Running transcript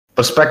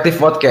Perspektif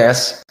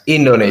Podcast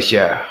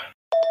Indonesia.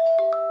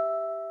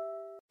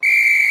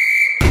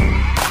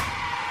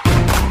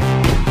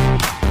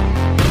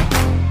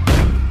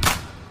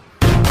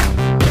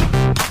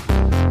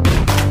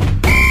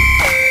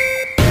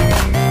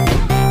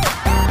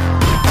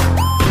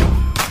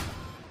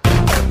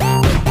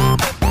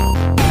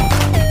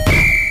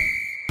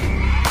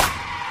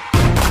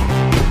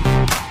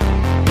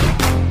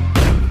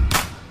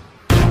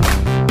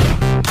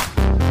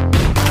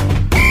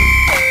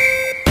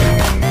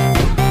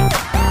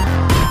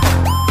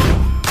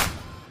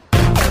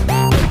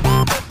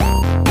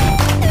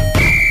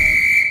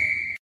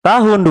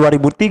 Tahun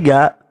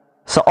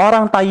 2003,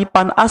 seorang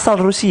Taipan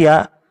asal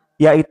Rusia,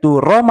 yaitu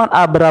Roman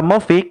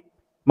Abramovich,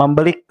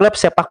 membeli klub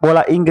sepak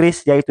bola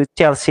Inggris yaitu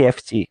Chelsea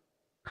FC.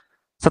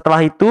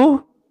 Setelah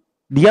itu,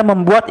 dia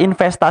membuat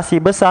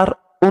investasi besar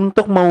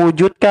untuk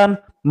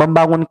mewujudkan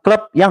membangun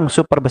klub yang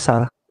super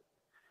besar.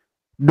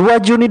 2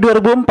 Juni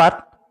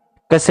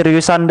 2004,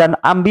 keseriusan dan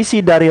ambisi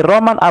dari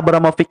Roman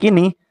Abramovich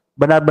ini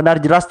benar-benar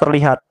jelas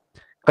terlihat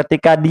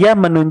ketika dia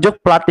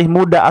menunjuk pelatih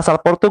muda asal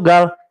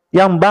Portugal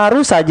yang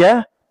baru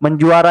saja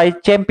menjuarai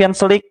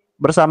Champions League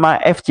bersama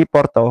FC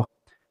Porto,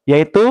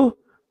 yaitu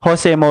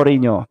Jose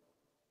Mourinho.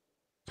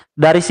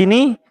 Dari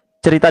sini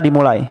cerita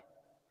dimulai.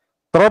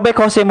 Throwback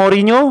Jose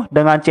Mourinho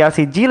dengan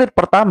Chelsea jilid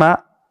pertama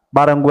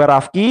bareng gue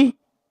Rafki,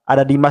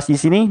 ada Dimas di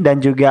sini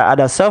dan juga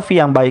ada Selfie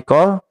yang by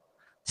call.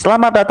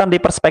 Selamat datang di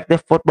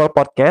Perspektif Football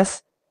Podcast.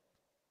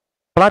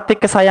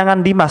 Pelatih kesayangan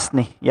Dimas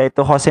nih,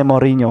 yaitu Jose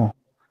Mourinho.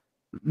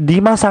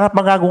 Dimas sangat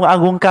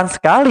mengagung-agungkan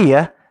sekali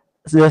ya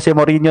Jose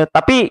Mourinho,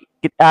 tapi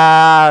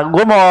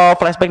gue mau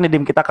flashback nih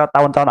Dim, kita ke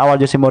tahun-tahun awal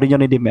Jose Mourinho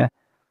nih Dim ya.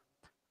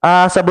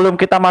 Sebelum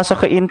kita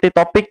masuk ke inti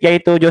topik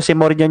yaitu Jose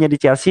Mourinho-nya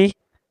di Chelsea,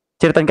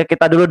 ceritain ke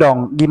kita dulu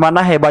dong, gimana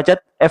hebatnya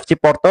FC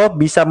Porto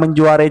bisa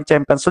menjuarai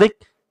Champions League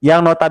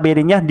yang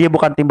notabene-nya dia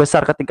bukan tim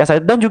besar ketika saya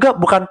dan juga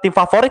bukan tim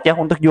favorit ya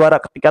untuk juara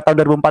ketika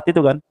tahun 2004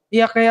 itu kan.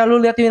 Iya, kayak lu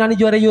lihat Yunani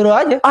juara Euro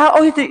aja.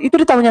 Itu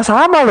di tahun yang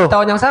sama loh.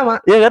 Tahun yang sama.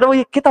 Iya kan,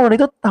 kita tahun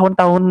itu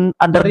tahun-tahun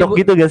underdog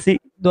 2000, gitu gak sih?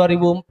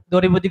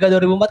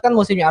 2003-2004 kan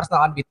musimnya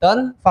Arsenal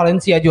unbeaten,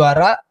 Valencia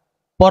juara,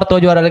 Porto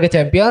juara Liga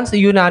Champions,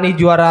 Yunani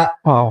juara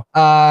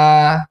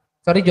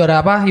juara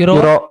apa?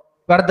 Euro.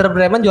 Werder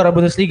Bremen juara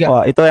Bundesliga.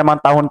 Wah, itu emang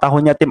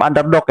tahun-tahunnya tim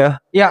underdog ya.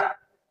 Iya.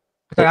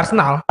 Kayak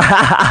Arsenal.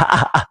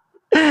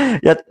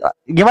 Ya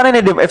gimana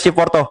nih di FC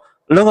Porto?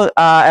 Lu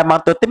emang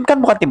tuh tim kan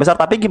bukan tim besar,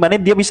 tapi gimana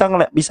dia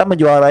bisa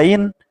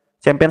menjuarain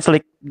Champions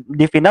League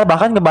di final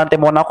bahkan ngebantai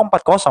Monaco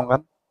 4-0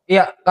 kan?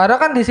 Iya, karena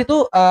kan di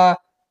situ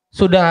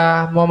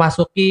sudah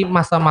memasuki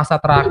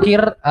masa-masa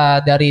terakhir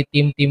dari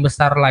tim-tim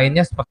besar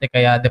lainnya seperti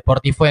kayak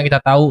Deportivo yang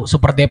kita tahu,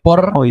 Super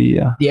Depor. Oh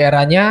iya. Di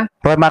eranya.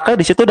 Makanya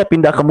di situ udah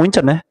pindah ke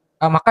Munchen ya?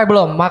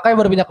 Makanya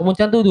baru pindah ke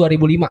Munchen tuh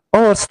 2005.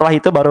 Oh, setelah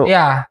itu baru.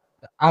 Iya,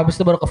 abis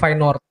itu baru ke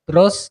Feyenoord.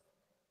 Terus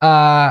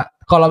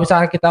kalau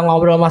misalnya kita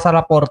ngobrol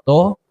masalah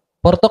Porto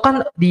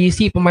kan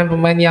diisi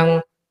pemain-pemain yang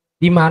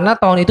dimana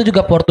tahun itu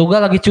juga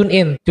Portugal lagi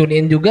tune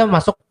in juga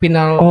masuk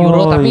final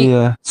Euro, tapi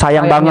iya.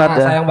 sayang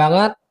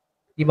banget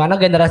dimana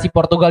generasi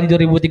Portugal di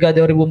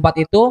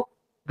 2003-2004 itu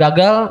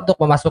gagal untuk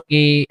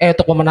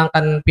untuk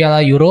memenangkan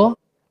Piala Euro.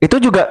 Itu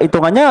juga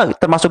hitungannya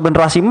termasuk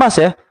generasi emas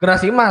ya.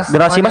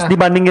 Generasi emas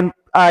dibandingin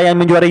yang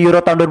menjuarai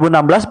Euro tahun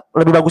 2016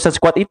 lebih bagus dan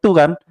squad itu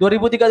kan.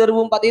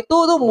 2003-2004 itu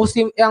tuh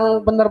musim yang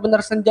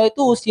benar-benar senja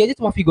itu usianya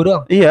cuma Figo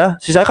doang. Iya,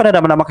 sisanya kan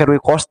ada nama kayak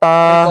Rui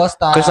Costa,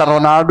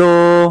 Cristiano Ronaldo.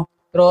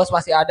 Terus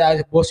masih ada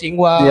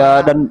Bosingwa. Iya,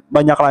 dan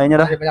banyak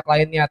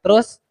lainnya.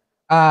 Terus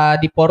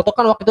di Porto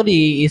kan waktu itu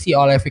diisi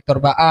oleh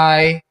Victor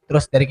Baay,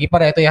 terus dari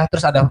kiper ya itu ya,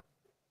 terus ada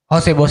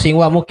Jose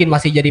Bosingwa mungkin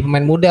masih jadi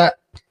pemain muda.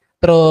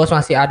 Terus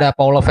masih ada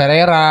Paulo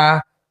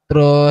Ferreira,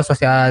 terus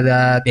masih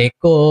ada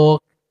Deco,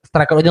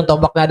 striker ujung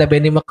tombaknya ada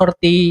Benny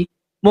McCarthy.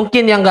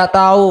 Mungkin yang nggak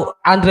tahu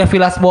Andre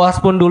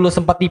Villas-Boas pun dulu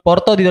sempat di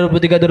Porto di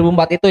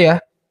 2003-2004 itu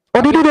ya. Oh,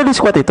 dia udah di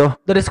squad itu?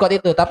 Dari squad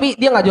itu, tapi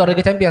dia nggak juara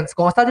Liga Champions.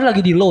 Kalau nggak salah dia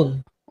lagi di loan.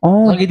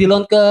 Oh. Lagi di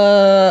loan ke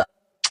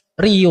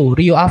Rio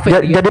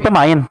Ave. Jadi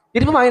pemain?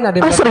 Jadi pemain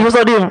ada. Serius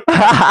dia?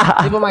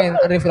 Jadi pemain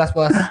Andre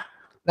Villas-Boas.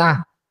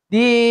 Nah,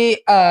 di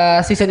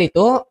season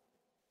itu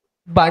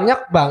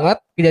banyak banget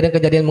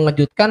kejadian-kejadian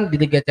mengejutkan di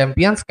Liga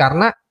Champions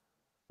karena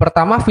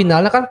pertama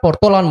finalnya kan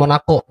Porto lawan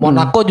Monaco.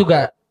 Monaco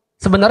juga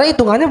sebenarnya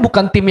hitungannya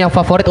bukan tim yang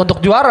favorit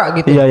untuk juara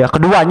gitu. Iya,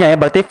 keduanya ya,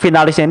 berarti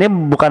finalisnya ini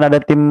bukan ada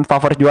tim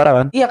favorit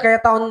juara kan? Iya,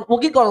 kayak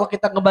mungkin kalau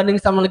kita ngebanding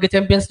sama Liga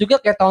Champions juga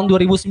kayak tahun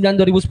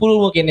 2009-2010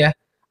 mungkin ya,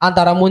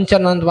 antara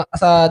Munchen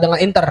dengan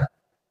Inter.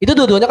 Itu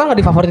dua-duanya kan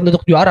nggak difavoritin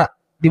untuk juara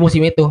di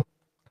musim itu.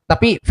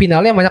 Tapi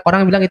finalnya banyak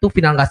orang bilang itu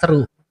final nggak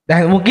seru.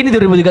 Dan mungkin di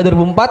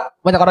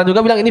 2003-2004 banyak orang juga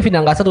bilang ini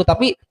final nggak seru,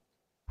 tapi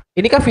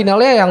ini kan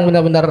finalnya yang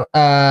benar-benar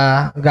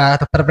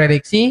nggak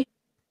terprediksi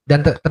dan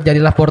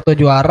terjadilah Porto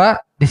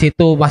juara. Di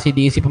situ masih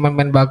diisi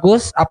pemain-pemain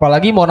bagus,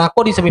 apalagi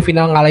Monaco di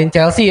semifinal ngalahin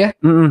Chelsea ya.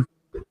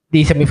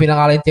 Di semifinal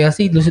ngalahin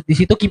Chelsea, di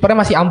situ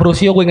kipernya masih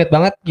Ambrosio, gue inget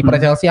banget kiper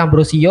Chelsea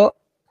Ambrosio,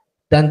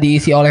 dan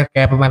diisi oleh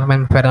kayak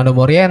pemain-pemain Fernando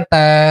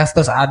Morientes,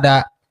 terus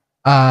ada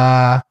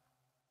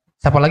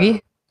siapa lagi?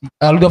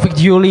 Ludovic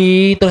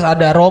Giuli, terus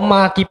ada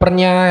Roma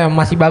kipernya yang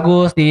masih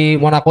bagus di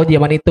Monaco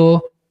zaman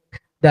itu.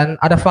 Dan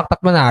ada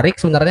fakta menarik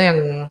sebenarnya yang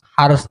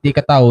harus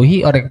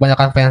diketahui oleh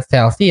kebanyakan fans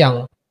Chelsea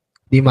yang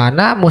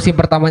dimana musim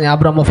pertamanya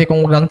Abramovich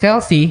memegang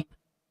Chelsea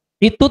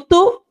itu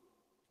tuh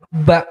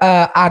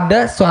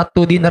ada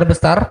suatu dinner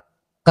besar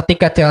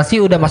ketika Chelsea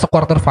udah masuk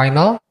quarter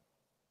final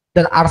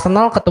dan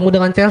Arsenal ketemu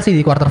dengan Chelsea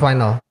di quarter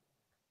final.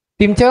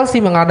 Tim Chelsea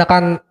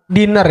mengadakan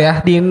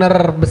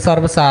dinner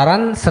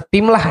besar-besaran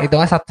setim lah itu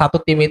kan satu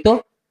tim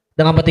itu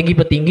dengan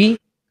petinggi-petinggi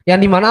yang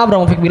dimana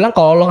Abramovich bilang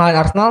kalau lo ngalahin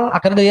Arsenal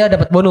akhirnya dia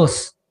dapat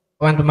bonus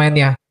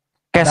pemain-pemainnya.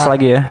 Cash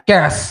lagi ya.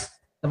 Cash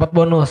dapat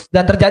bonus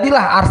dan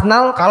terjadilah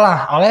Arsenal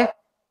kalah oleh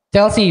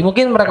Chelsea.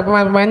 Mungkin mereka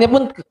pemain-pemainnya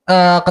pun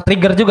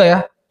ke-trigger juga ya.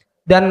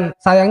 Dan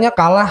sayangnya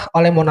kalah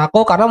oleh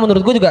Monaco karena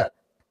menurut gue juga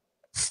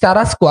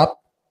secara squad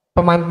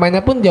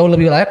pemain-pemainnya pun jauh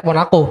lebih layak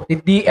Monaco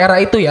di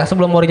era itu ya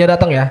sebelum Mourinho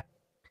datang ya.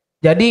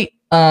 Jadi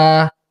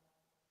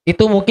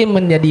itu mungkin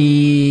menjadi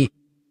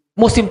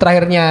musim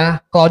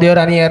terakhirnya Claudio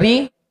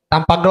Ranieri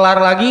tanpa gelar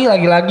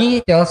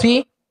lagi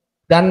Chelsea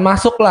dan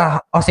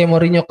masuklah Jose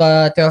Mourinho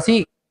ke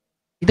Chelsea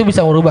itu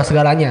bisa merubah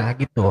segalanya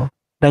gitu.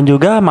 Dan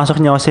juga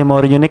masuknya Jose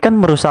Mourinho ini kan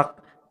merusak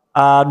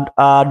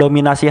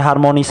dominasi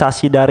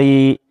harmonisasi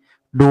dari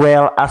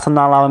duel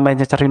Arsenal lawan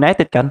Manchester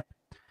United kan.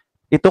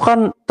 Itu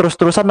kan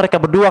terus-terusan mereka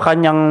berdua kan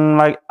yang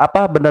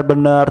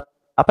benar-benar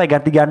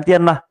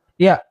ganti-gantian lah.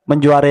 Iya,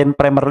 menjuarin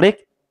Premier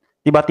League.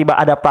 Tiba-tiba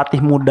ada pelatih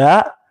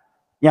muda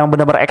yang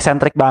benar-benar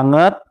eksentrik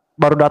banget,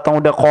 baru datang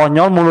udah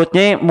konyol,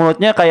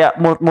 mulutnya kayak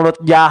mulut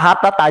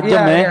jahat lah,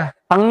 tajam ya. Iya.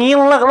 Tengil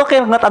lah, lo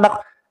kayak ngeliat anak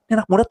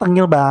muda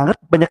tengil banget,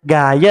 banyak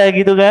gaya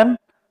gitu kan.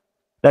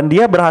 Dan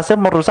dia berhasil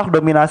merusak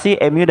dominasi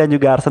MU dan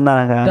juga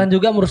Arsenal kan. Dan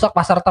juga merusak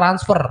pasar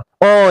transfer.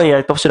 Oh iya,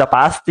 itu sudah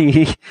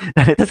pasti.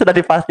 Dan itu sudah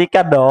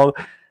dipastikan dong.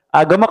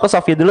 Gue mau ke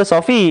Sofi dulu.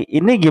 Sofi,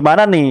 ini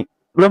gimana nih?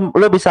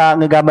 Lo bisa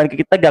ngegambarin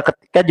ke kita gak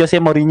ketika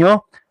Jose Mourinho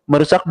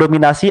merusak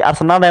dominasi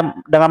Arsenal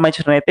dengan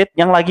Manchester United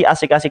yang lagi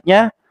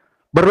asik-asiknya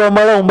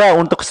berlomba-lomba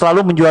untuk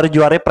selalu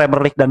menjuarai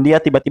Premier League dan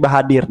dia tiba-tiba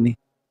hadir nih.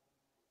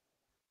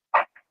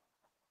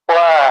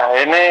 Wah,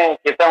 ini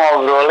kita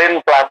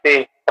ngobrolin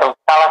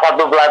salah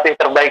satu pelatih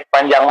terbaik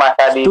sepanjang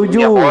masa di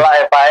dunia bola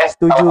ya Pak.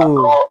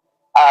 Setuju.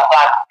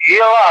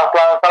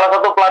 Salah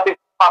satu pelatih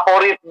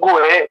favorit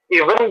gue,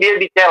 even dia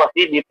di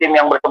Chelsea, di tim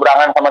yang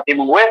berseberangan sama tim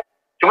gue,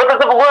 cuma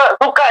tetap gue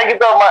suka gitu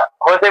sama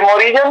Jose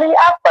Mourinho nih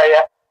apa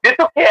ya, dia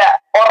tuh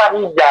kayak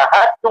orang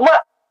jahat, cuma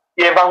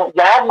ya emang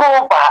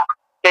jago Pak,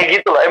 kayak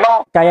gitu loh, emang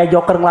kayak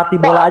Joker ngelatih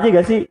bola aja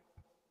gak sih?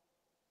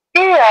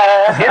 Iya,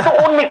 dia tuh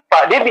unik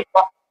Pak, dia bisa,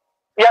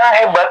 yang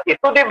hebat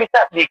itu dia bisa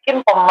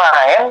bikin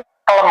pemain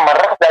kelemer,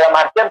 dalam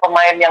artian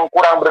pemain yang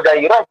kurang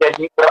bergairah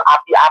jadi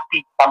berapi-api,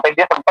 sampai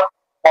dia sempat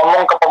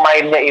ngomong ke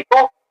pemainnya itu,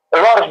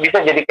 lo harus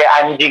bisa jadi kayak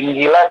anjing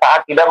gila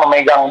saat tidak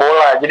memegang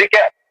bola. Jadi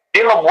kayak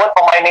dia ngebuat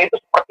pemainnya itu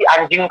seperti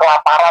anjing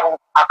kelaparan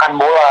akan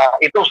bola.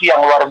 Itu sih yang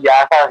luar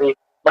biasa sih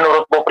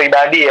menurut gue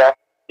pribadi ya.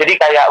 Jadi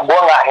kayak gue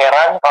nggak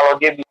heran kalau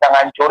dia bisa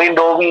ngancurin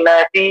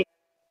dominasi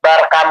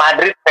Barca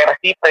Madrid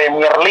versi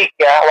Premier League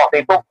ya.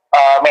 Waktu itu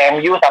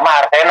MU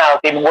sama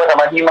Arsenal, tim gue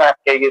sama Dimas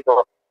kayak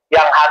gitu.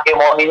 Yang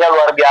hegemoninya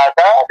luar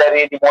biasa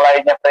dari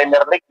dimulainya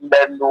Premier League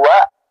 92.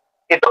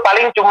 Itu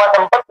paling cuma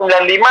sempat 95,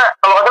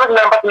 kalau nggak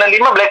salah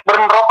 94-95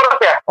 Blackburn Rovers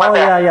ya. Oh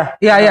iya.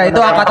 Iya, itu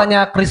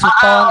angkatannya Chris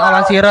Sutton,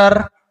 Alan Shearer.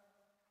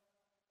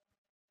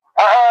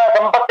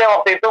 Sempat ya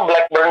waktu itu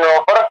Blackburn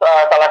Rovers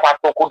salah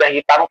satu kuda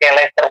hitam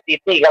kayak Leicester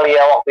City kali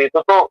ya waktu itu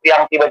tuh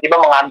yang tiba-tiba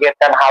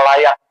mengagetkan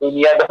halayak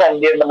dunia dengan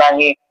dia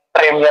menangi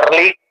Premier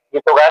League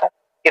gitu kan.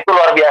 Itu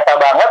luar biasa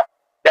banget.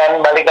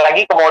 Dan balik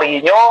lagi ke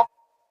Mourinho,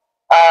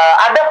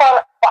 ada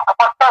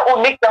fakta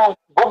unik yang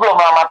gue belum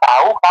lama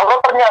tahu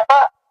kalau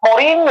ternyata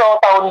Mourinho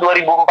tahun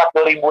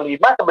 2004-2005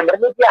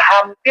 sebenarnya dia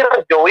hampir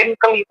join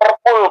ke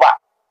Liverpool, Pak.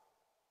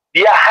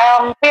 Dia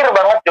hampir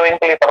banget join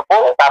ke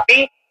Liverpool,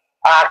 tapi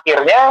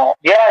akhirnya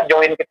dia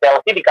join ke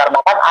Chelsea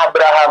dikarenakan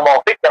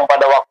Abramovich yang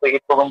pada waktu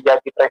itu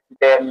menjadi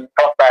presiden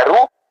klub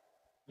baru,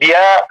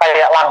 dia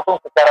kayak langsung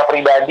secara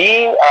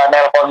pribadi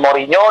nelpon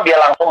Mourinho, dia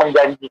langsung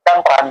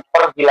menjanjikan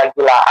transfer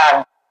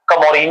gila-gilaan ke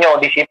Mourinho.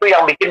 Di situ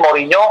yang bikin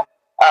Mourinho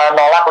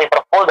nolak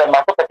Liverpool dan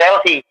masuk ke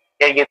Chelsea,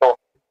 kayak gitu.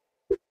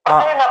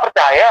 Saya nggak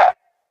percaya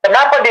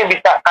kenapa dia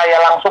bisa kayak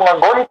langsung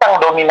ngegoncang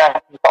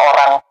dominasi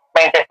seorang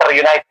Manchester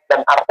United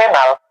dan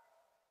Arsenal.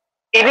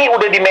 Ini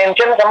udah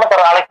dimention sama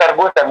Sir Alex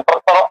Ferguson.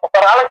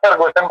 Sir Alex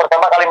Ferguson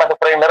pertama kali masuk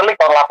Premier League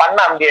tahun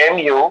 86 di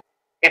MU,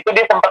 itu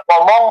dia sempat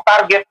ngomong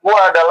target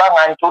gua adalah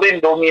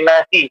ngancurin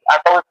dominasi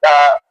atau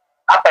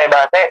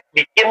bahasanya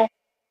bikin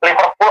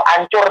Liverpool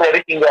hancur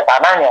dari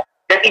singgasananya.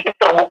 Dan itu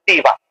terbukti,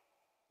 Pak.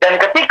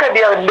 Dan ketika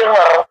dia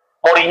dengar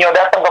Mourinho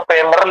datang ke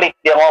Premier League,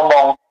 dia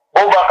ngomong,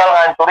 gue bakal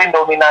ngancurin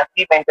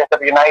dominasi Manchester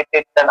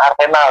United dan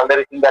Arsenal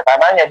dari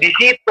singgasananya. Di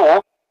situ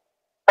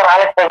Sir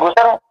Alex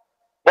Ferguson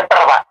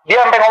getar, Pak.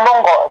 Dia sampai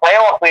ngomong kok,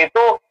 saya waktu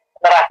itu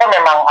ngerasa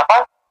memang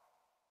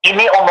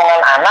ini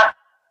omongan anak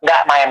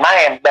nggak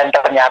main-main, dan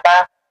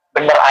ternyata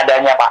bener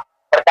adanya, Pak.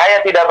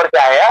 Percaya tidak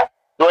percaya,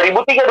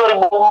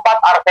 2003-2004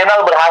 Arsenal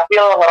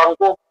berhasil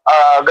ngerengkuh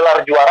gelar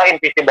juara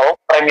Invisible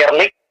Premier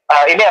League.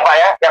 Ini apa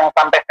ya, yang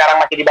sampai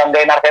sekarang masih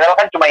dibanggain Arsenal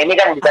kan cuma ini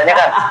kan, bisanya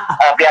kan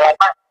Piala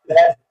Emas,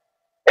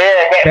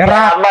 kayak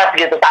Piala Emas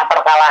gitu, tak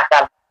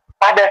terkalahkan.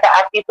 Pada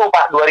saat itu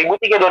Pak,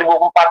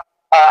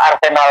 2003-2004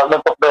 Arsenal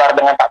nutup gelar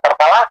dengan tak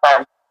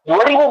terkalahkan.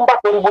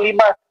 2004-2005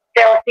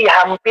 Chelsea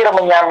hampir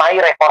menyamai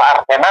rekor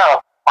Arsenal.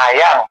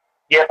 Sayang,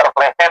 dia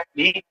terpleset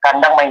di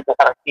kandang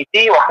Manchester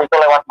City waktu itu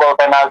lewat gol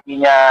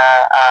penaltinya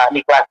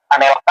Niklas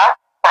Anelka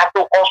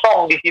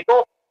 1-0. Di situ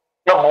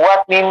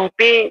ngebuat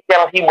mimpi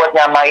Chelsea buat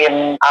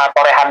nyamain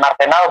torehan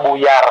Arsenal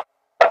buyar.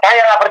 Percaya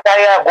nggak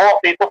percaya, gue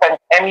waktu itu fans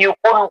MU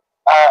pun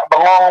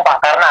bengong Pak,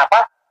 karena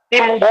apa?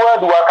 Tim gue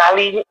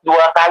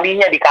dua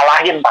kalinya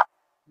dikalahin Pak.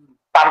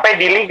 Sampai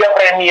di Liga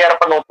Premier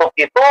penutup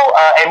itu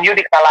MU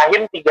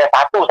dikalahin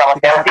 3-1 sama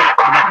Chelsea.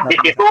 Di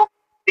situ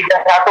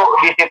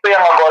 3-1, di situ yang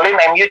ngegolin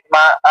MU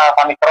cuma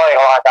Van Nistelrooy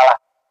kalau nggak salah.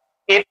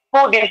 Itu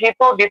di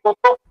situ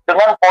ditutup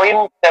dengan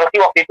poin Chelsea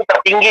waktu itu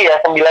tertinggi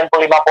ya, 95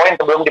 poin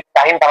sebelum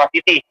dipecahin sama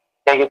City.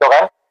 Kayak gitu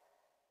kan,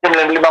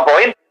 95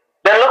 poin.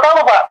 Dan lo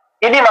tahu Pak,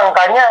 ini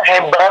makanya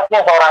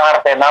hebatnya seorang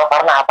Arsenal,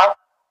 karena apa?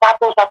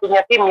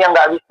 Satu-satunya tim yang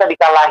nggak bisa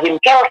dikalahin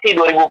Chelsea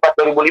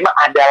 2004-2005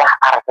 adalah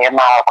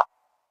Arsenal Pak.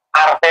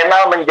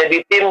 Arsenal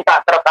menjadi tim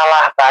tak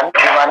terkalahkan,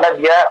 di mana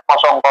dia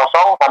 0-0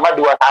 sama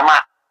 2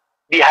 sama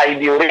di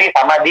Highbury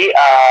sama di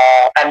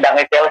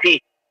kandangnya Chelsea.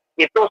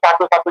 Itu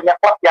satu-satunya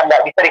klub yang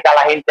nggak bisa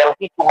dikalahin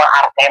Chelsea cuma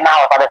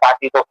Arsenal pada saat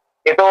itu.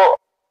 Itu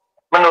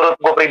menurut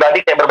gue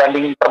pribadi kayak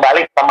berbanding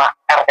terbalik sama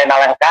Arsenal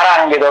yang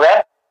sekarang gitu kan.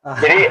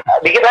 Jadi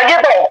dikit lagi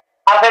tuh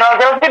Arsenal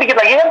Chelsea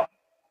dikit lagi kan?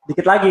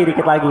 Dikit lagi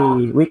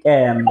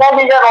weekend.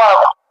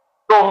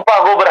 Sumpah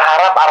gue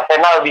berharap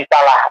Arsenal bisa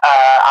lah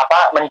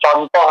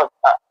mencontoh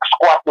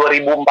skuad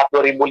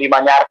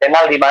 2004-2005-nya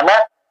Arsenal, di mana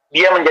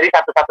dia menjadi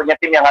satu-satunya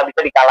tim yang nggak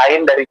bisa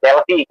dikalahin dari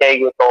Chelsea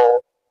kayak gitu.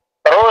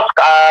 Terus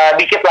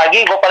dikit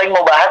lagi gue paling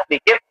mau bahas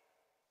dikit,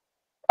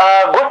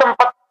 gue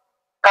sempet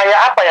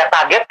kayak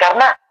kaget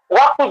karena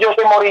waktu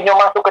Jose Mourinho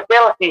masuk ke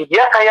Chelsea,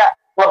 dia kayak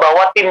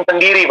ngebawa tim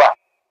sendiri Pak.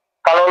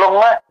 Kalau lo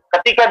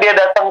ketika dia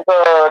datang ke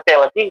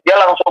Chelsea, dia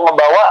langsung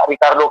ngebawa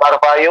Ricardo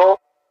Carvalho,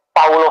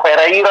 Paulo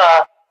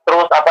Ferreira,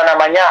 terus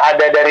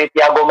ada dari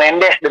Thiago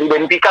Mendes dari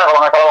Benfica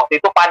kalau nggak salah waktu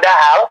itu.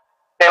 Padahal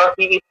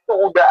Chelsea itu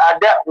udah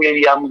ada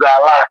William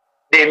Gallas,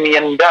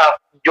 Damien Duff,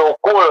 Joe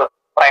Cole,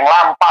 Frank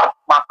Lampard,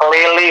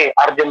 Makelele,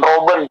 Arjen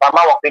Robben,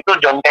 sama waktu itu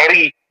John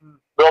Terry.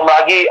 Belum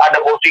lagi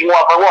ada Osingo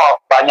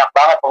banyak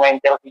banget pemain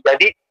Chelsea.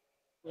 Jadi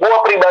gue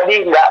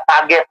pribadi nggak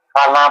kaget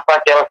karena apa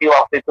Chelsea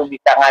waktu itu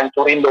bisa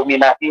ngancurin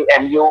dominasi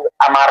MU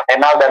sama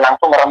Arsenal dan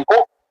langsung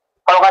ngerengkuh.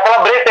 Kalau nggak salah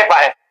brace ya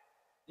Pak ya?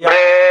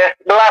 Brace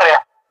gelar ya?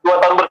 2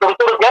 tahun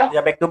berturut-turut kan?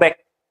 Ya, back to back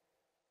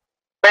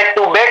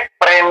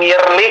Premier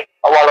League,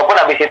 walaupun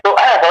habis itu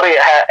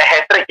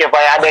hat-trick ya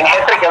Pak ya, ada yang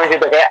hat-trick habis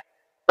itu kayak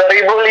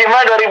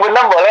 2005-2006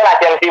 boleh lah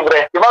Chelsea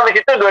brace, cuma habis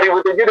itu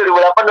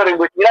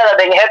 2007-2008-2009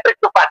 ada yang hat-trick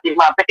tuh Pak, tim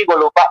apa sih gue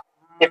lupa,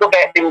 itu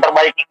kayak tim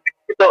terbaik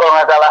itu kalau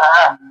nggak salah.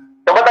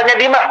 Coba tanya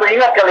Dimas, gue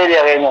ingat kali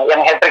dia kayaknya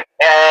yang hat-trick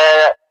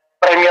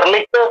Premier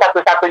League tuh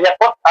satu-satunya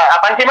klub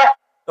apaan sih Mas?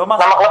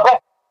 Nama klubnya?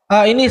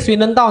 Ini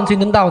Swindon Town.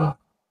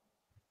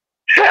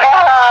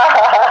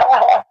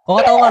 Kok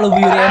nggak tahu nggak lu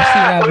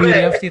Buri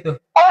FC tuh?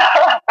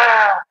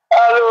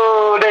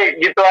 Aduh,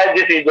 deh gitu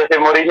aja sih, Jose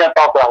Mourinho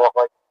top lah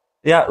pokoknya.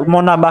 Ya, mau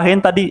nambahin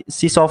tadi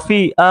si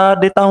Sofi,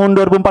 di tahun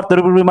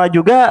 2004-2005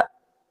 juga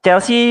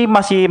Chelsea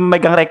masih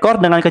memegang rekor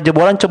dengan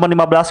kejebolan cuma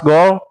 15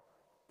 gol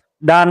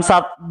dan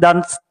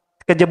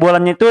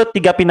kejebolannya itu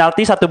 3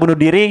 penalti, 1 bunuh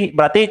diri,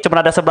 berarti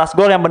cuma ada 11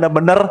 gol yang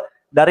benar-benar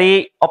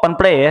dari open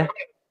play ya.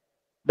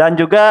 Dan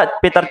juga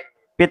Peter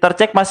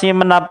Cech masih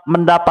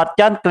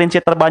mendapatkan clean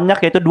sheet terbanyak,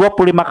 yaitu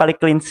 25 kali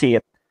clean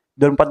sheet.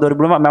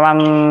 2004-2005 memang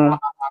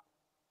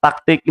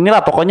taktik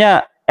inilah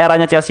pokoknya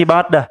eranya Chelsea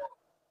banget dah.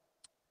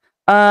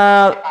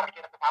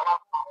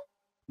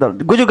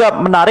 Gue juga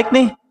menarik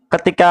nih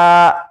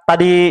ketika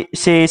tadi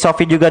si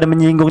Sofi juga ada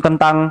menyinggung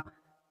tentang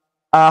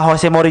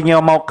Jose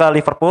Mourinho mau ke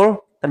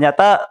Liverpool,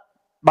 ternyata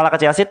malah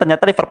ke Chelsea,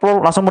 ternyata Liverpool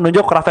langsung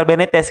menunjuk Rafael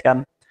Benitez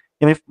kan,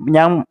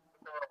 yang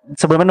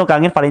sebelumnya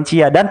nukangin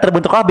Valencia, dan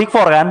terbentuklah Big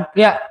Four kan.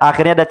 Ya.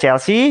 Akhirnya ada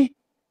Chelsea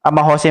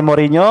sama Jose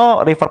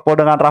Mourinho, Liverpool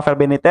dengan Rafael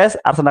Benitez,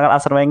 Arsenal dengan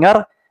Arsene Wenger,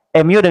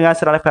 MU dengan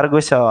Sir Alex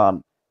Ferguson.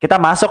 Kita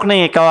masuk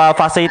nih ke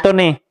fase itu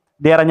nih.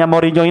 Di eranya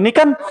Mourinho ini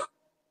kan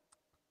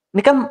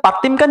 4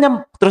 tim kan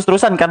yang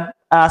terus-terusan kan,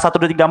 1,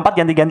 2, 3, 4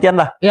 ganti-gantian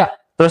lah. Iya.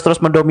 Terus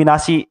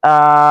mendominasi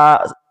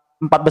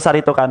 4 besar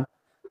itu kan.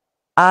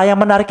 Yang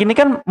menarik ini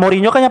kan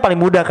Mourinho kan yang paling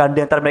muda kan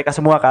di antara mereka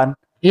semua kan.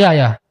 Iya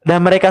ya.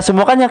 Dan mereka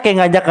semua kan yang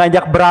kayak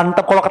ngajak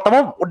berantem. Kalau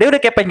ketemu dia udah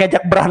kayak pengen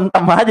ngajak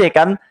berantem aja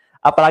kan.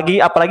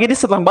 Apalagi dia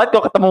seneng banget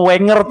kalau ketemu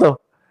Wenger tuh.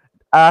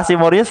 Si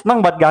Mourinho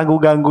seneng banget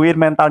gangguin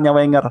mentalnya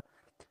Wenger.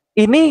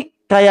 Ini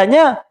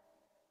kayaknya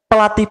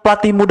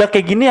pelatih muda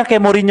kayak gini yang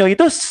kayak Mourinho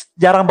itu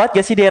jarang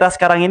banget gak sih di era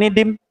sekarang ini,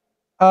 Dim?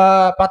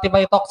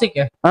 Pelatih toksik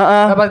ya.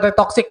 Pelatih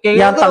toksik kayak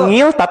yang gitu.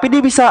 Tengil tapi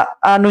dia bisa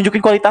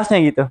nunjukin kualitasnya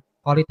gitu.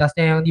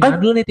 kualitasnya yang di mana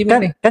dulu nih timnya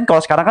nih? Kan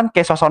kalau sekarang kan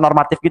kayak sosok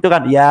normatif gitu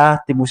kan.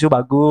 Ya, tim musuh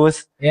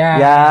bagus. Ya.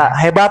 Ya,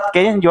 hebat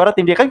kayaknya yang juara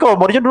tim dia. Kan kalau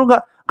Mourinho dulu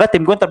enggak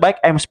tim gue yang terbaik,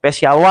 I'm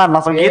special one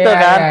langsung gitu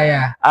kan.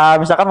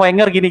 Misalkan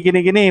Wenger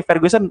gini.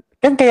 Ferguson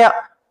kan kayak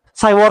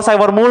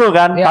cyber mulu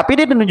kan. Tapi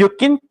dia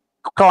nunjukin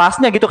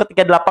kelasnya gitu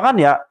ketika di lapangan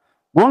ya.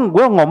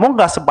 Gue ngomong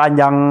gak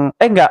sepanjang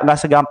nggak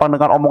segampang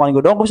dengan omongan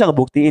gue doang, gue bisa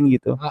ngebuktiin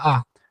gitu.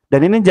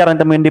 Dan ini jarang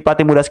temuin di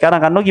pelatih muda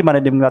sekarang kan. Lo gimana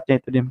Dim ngeliatnya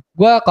itu Dim?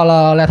 Gue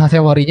kalau lihat Jose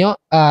Mourinho,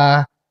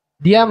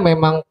 dia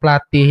memang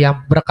pelatih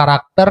yang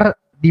berkarakter,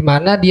 di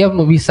mana dia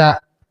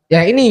bisa,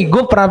 ya ini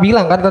gue pernah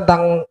bilang kan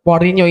tentang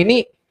Mourinho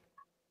ini,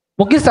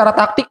 mungkin secara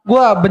taktik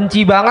gue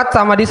benci banget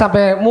sama dia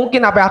sampai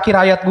mungkin sampai akhir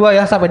hayat gue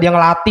ya, sampai dia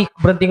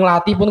berhenti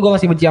ngelatih pun gue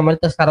masih benci sama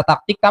dia secara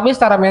taktik. Tapi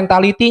secara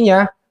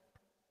mentalitinya,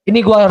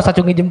 ini gue harus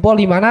acungi jempol,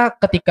 di mana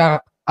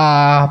ketika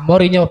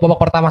Mourinho babak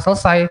pertama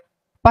selesai,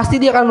 pasti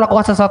dia akan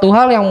melakukan sesuatu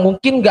hal yang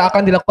mungkin gak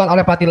akan dilakukan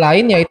oleh pelatih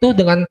lain, yaitu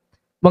dengan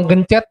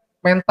menggencet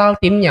mental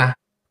timnya.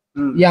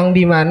 Yang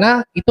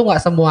dimana itu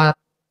gak semua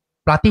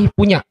pelatih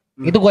punya.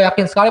 Itu gue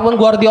yakin, sekalipun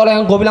Guardiola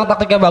yang gue bilang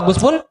taktiknya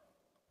bagus pun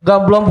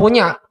belum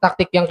punya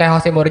taktik yang kayak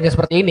Jose Mourinho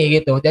seperti ini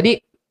gitu.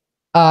 Jadi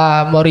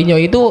Mourinho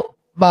itu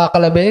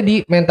kelebihannya di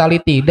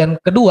mentality.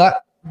 Dan kedua,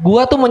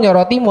 gue tuh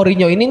menyoroti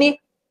Mourinho ini nih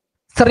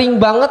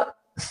sering banget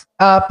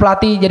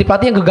jadi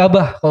pelatih yang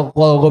gegabah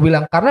kalau gue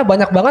bilang, karena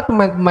banyak banget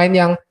pemain-pemain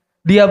yang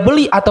dia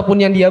beli ataupun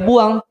yang dia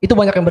buang itu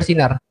banyak yang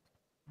bersinar.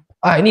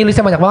 Ini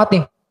listnya banyak banget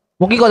nih.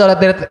 Mungkin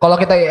kalau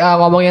kita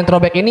ngomongin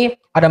throwback ini,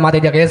 ada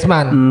Matej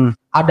Griezmann,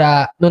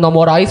 ada Nuno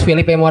Moraes,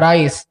 Felipe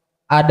Moraes,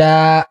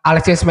 ada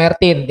Alexis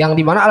Mertin, yang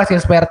dimana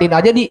Alexis Mertin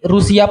aja di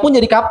Rusia pun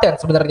jadi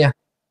kapten sebenarnya.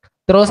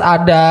 Terus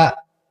ada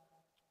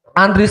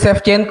Andriy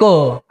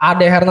Shevchenko,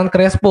 ada Hernan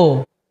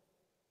Crespo.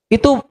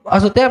 Itu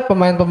maksudnya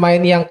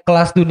pemain-pemain yang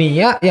kelas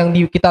dunia, yang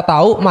kita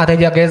tahu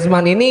Matej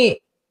Griezmann ini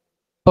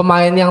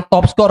pemain yang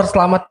top skor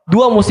selama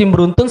 2 musim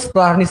beruntun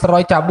setelah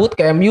Nistelrooy cabut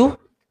ke MU,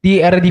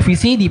 di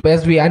Eredivisie di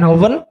PSV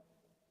Eindhoven.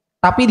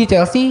 Tapi di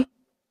Chelsea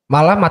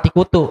malah mati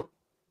kutu.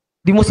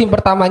 Di musim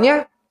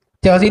pertamanya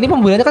Chelsea ini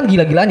pembeliannya kan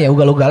gila-gilaan ya,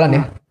 ugal-ugalan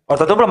ya.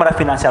 Waktu itu belum ada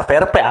financial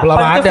fair play. Belum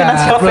ada.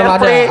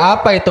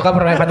 Apa itu kan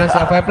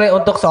financial fair play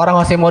untuk seorang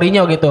Jose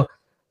Mourinho gitu.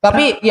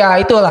 Tapi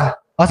ya itulah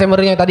Jose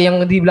Mourinho tadi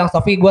yang dibilang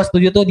Sofi, gue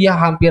setuju tuh, dia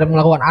hampir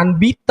melakukan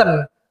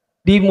unbeaten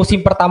di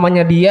musim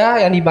pertamanya dia,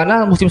 yang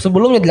dimana musim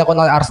sebelumnya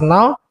dilakukan oleh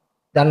Arsenal,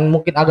 dan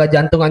mungkin agak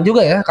jantungan juga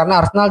ya, karena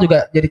Arsenal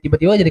juga jadi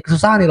tiba-tiba jadi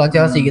kesusahan nih lawan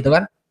Chelsea gitu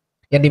kan.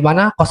 Yang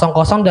dimana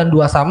 0-0 dan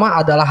 2-2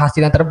 adalah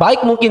hasil yang terbaik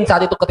mungkin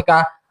saat itu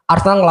ketika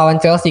Arsenal ngelawan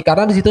Chelsea,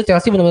 karena di situ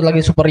Chelsea benar-benar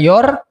lagi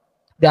superior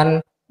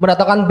dan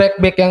mendatangkan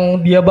back-back yang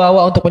dia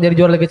bawa untuk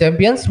menjadi juara Liga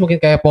Champions, mungkin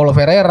kayak Paulo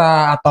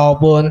Ferreira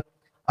ataupun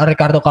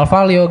Ricardo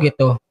Carvalho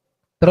gitu.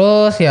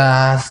 Terus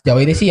ya sejauh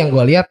ini sih yang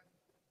gue lihat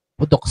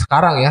untuk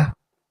sekarang ya,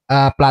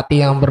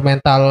 pelatih yang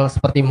bermental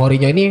seperti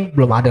Mourinho ini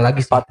belum ada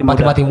lagi sih.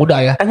 Pelatih muda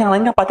ya. Kan yang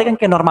lain kan pelatih kan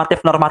kayak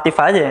normatif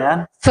aja ya kan.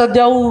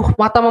 Sejauh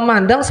mata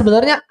memandang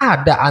sebenarnya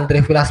ada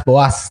Andre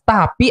Villas-Boas,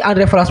 tapi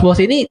Andre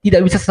Villas-Boas ini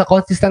tidak bisa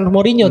sekonsisten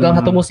Mourinho dalam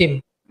satu musim.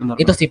 Benar.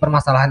 Itu sih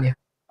permasalahannya.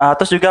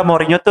 Terus juga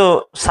Mourinho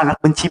tuh sangat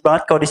benci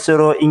banget kalau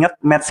disuruh ingat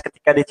match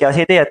ketika di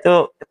Chelsea itu, yaitu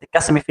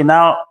ketika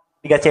semifinal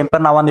Liga Champions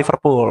lawan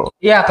Liverpool.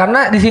 Iya,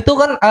 karena di situ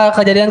kan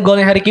kejadian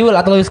golnya Harry Kewell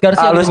atau Luis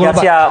Garcia. Luis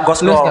Garcia,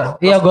 ghost goal.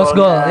 Iya, ghost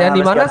goal. Yang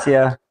di mana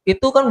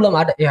itu kan belum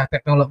ada ya,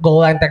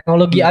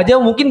 teknologi aja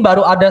mungkin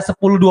baru ada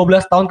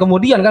 10-12 tahun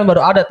kemudian kan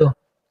baru ada tuh.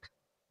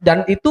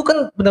 Dan itu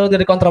kan benar-benar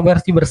dari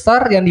kontroversi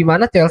besar, yang di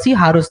mana Chelsea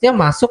harusnya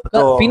masuk ke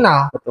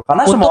final. Betul.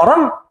 Karena semua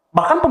orang,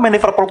 bahkan pemain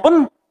Liverpool pun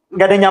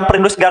nggak ada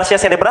nyamperin Luis Garcia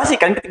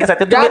selebrasi kan ketika saat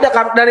itu. Nggak ada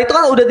kan, dan itu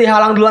kan udah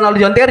dihalang duluan oleh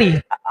John Terry.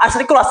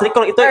 Asli cool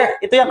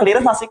itu yang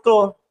clearance asli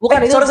cool.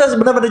 Bukan itu. Sorry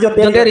benar-benar John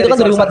Terry itu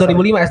kan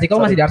 2004-2005, asli cool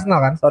masih di Arsenal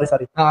kan. Sorry.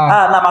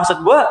 Nah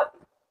maksud gua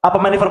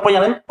pemain Liverpool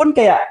yang lain pun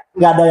kayak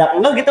nggak ada yang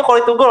enggak gitu kalau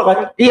itu gol kan.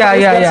 Iya.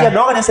 Garcia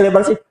doang kan yang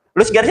selebrasi.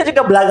 Luis Garcia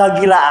juga belaga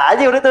gila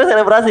aja udah tuh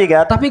selebrasi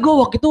kan. Tapi gue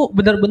waktu itu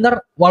benar-benar,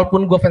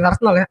 walaupun gue fans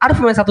Arsenal ya, ada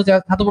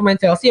satu pemain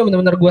Chelsea yang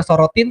benar-benar gue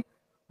sorotin,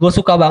 gue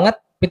suka banget,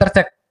 Peter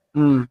Cech.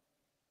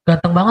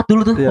 Ganteng banget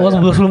dulu tuh,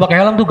 sebelum pakai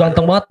helm tuh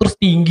ganteng banget, terus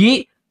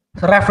tinggi,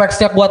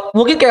 refleksnya kuat.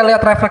 Mungkin kayak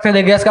lihat refleksnya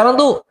De Gea sekarang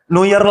tuh.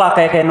 Neuer lah,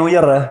 kayak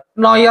Neuer ya.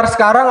 Neuer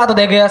sekarang atau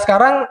De Gea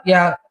sekarang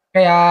ya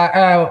kayak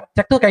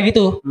Cech tuh kayak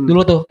gitu,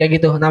 dulu tuh kayak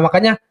gitu. Nah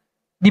makanya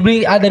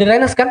dibeli dari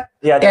Rennes kan,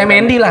 kayak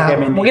Mendy lah.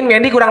 Mungkin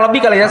Mendy kurang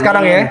lebih kali ya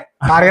sekarang ya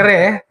karirnya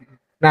ya.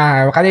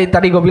 Nah makanya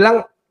tadi gue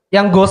bilang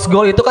yang ghost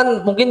goal itu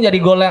kan mungkin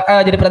jadi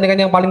jadi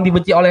pertandingan yang paling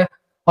dibenci oleh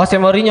Jose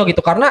Mourinho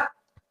gitu, karena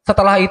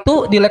setelah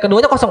itu di leg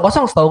keduanya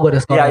 0-0 setahu gue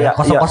deh skornya.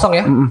 0-0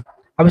 ya.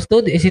 Habis itu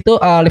di situ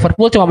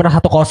Liverpool cuma menang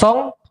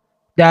 1-0,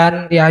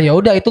 dan ya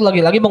udah itu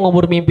lagi-lagi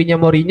mengubur mimpinya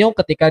Mourinho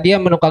ketika dia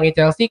menukangi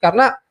Chelsea,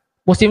 karena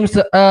musim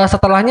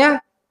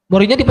setelahnya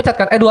Mourinho dipecat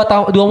kan.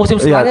 2 musim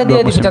setelahnya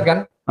dia dipecat kan.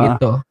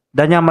 Gitu.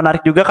 Dan yang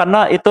menarik juga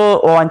karena itu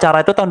wawancara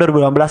itu tahun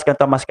 2015 kan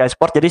sama Sky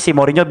Sport. Jadi si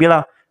Mourinho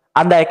bilang,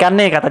 andaikan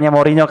nih katanya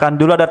Mourinho kan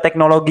dulu ada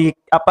teknologi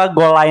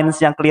goal lines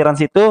yang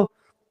clearance itu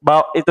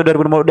itu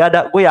 2015 udah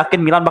ada, gue yakin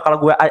Milan bakal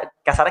gue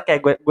kasarnya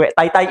kayak gue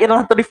tai-taiin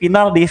lah tuh di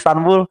final di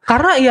Istanbul.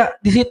 Karena ya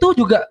di situ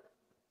juga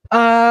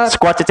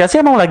Squad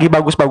Chelsea emang lagi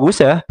bagus-bagus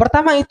ya.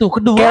 Pertama itu,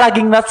 kedua Kayak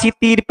lagi ngeliat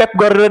City di Pep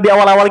Guardiola di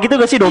awal-awal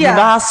gitu gak sih,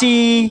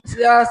 dominasi,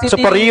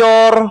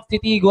 superior.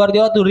 City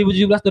Guardiola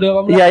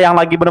 2017 2018. Iya, yang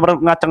lagi bener-bener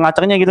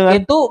ngaceng-ngacengnya gitu kan.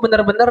 Itu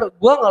bener-bener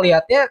gue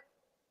ngelihatnya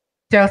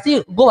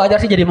Chelsea, gue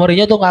wajar sih jadi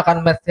Mourinho tuh nggak akan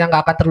match yang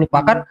nggak akan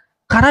terlupakan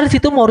karena di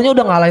situ Mourinho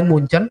udah ngalahin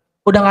Munchen,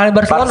 udah ngalahin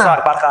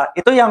Barcelona. Barca.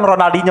 Itu yang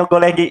Ronaldinho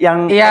gol lagi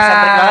yang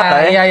eccentric banget ya.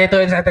 Iya, itu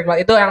eccentric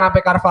banget. Itu yang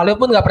sampai Carvalho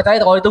pun nggak percaya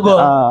kalau itu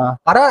gol.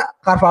 Karena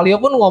Carvalho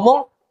pun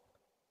ngomong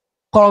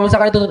kalau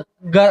misalkan itu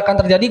gak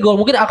akan terjadi gol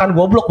mungkin akan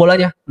goblok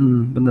bolanya.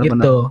 Bener-bener.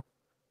 Gitu.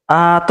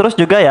 Terus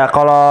juga ya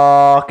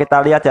kalau kita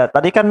lihat ya,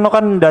 tadi kan lo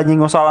kan udah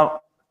nyinggung soal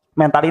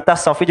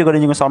mentalitas, Sofi juga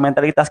udah nyinggung soal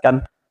mentalitas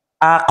kan.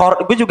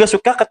 Gue juga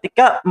suka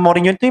ketika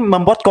Mourinho itu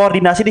membuat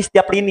koordinasi di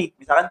setiap lini.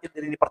 Misalkan di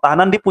lini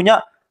pertahanan dia punya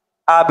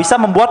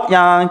bisa membuat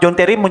yang John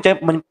Terry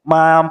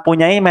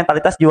mempunyai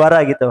mentalitas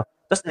juara gitu.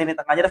 Terus di lini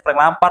tengahnya ada Frank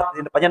Lampard,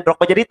 di depannya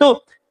Drogba. Jadi itu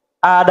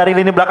dari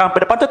lini belakang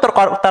ke depan tuh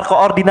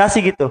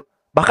terkoordinasi gitu.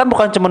 Bahkan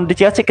bukan cuma di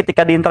Chelsea,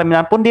 ketika di Inter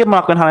Milan pun dia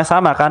melakukan hal yang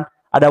sama kan.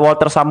 Ada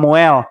Walter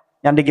Samuel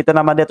yang digitu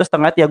nama dia, terus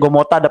tengah Thiago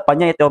Motta,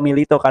 depannya Eto'o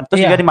Milito kan.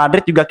 Terus juga di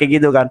Madrid juga kayak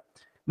gitu kan.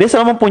 Dia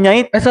selalu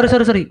mempunyai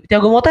sorry.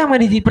 Thiago Motta yang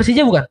main di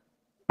Persija bukan?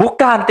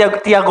 Bukan,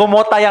 Thiago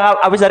Motta yang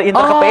abis dari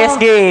Inter ke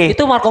PSG.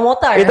 Itu Marco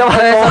Motta ya? Itu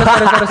Marco Motta.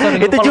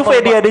 Itu Juve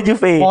dia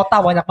Juve.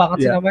 Motta banyak banget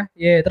sih namanya.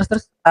 Iya,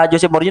 terus.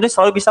 Jose Mourinho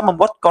selalu bisa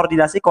membuat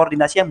koordinasi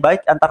yang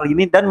baik antar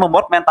lini dan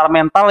membuat mental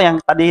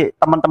yang tadi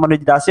teman-teman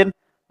udah jelasin,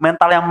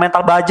 mental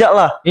baja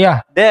lah.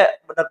 Iya.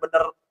 Dia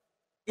benar-benar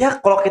ya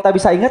kalau kita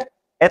bisa ingat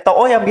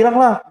Eto'o yang bilang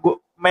lah,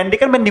 Mendy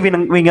kan main di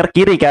winger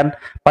kiri kan.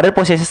 Padahal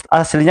posisi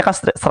aslinya kan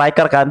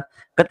striker kan.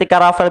 Ketika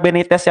Rafael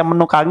Benitez yang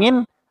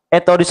menukangin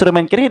Eto'o disuruh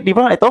main kiri, dia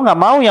bilang Eto'o nggak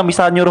mau, yang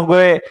bisa nyuruh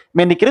gue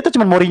main di kiri itu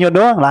cuma Mourinho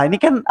doang. Nah ini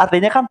kan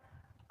artinya kan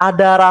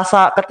ada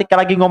rasa ketika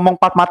lagi ngomong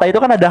empat mata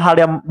itu kan ada hal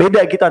yang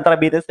beda gitu antara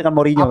Benitez dengan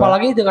Mourinho.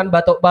 Apalagi kan?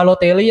 Dengan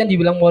Balotelli yang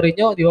dibilang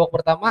Mourinho di babak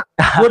pertama,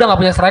 gue udah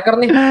nggak punya striker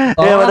nih.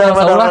 Iya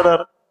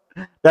benar.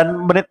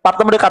 Dan menit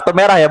pertama udah kartu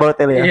merah ya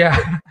Balotelli ya. Iya.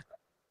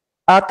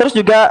 Terus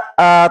juga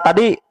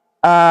tadi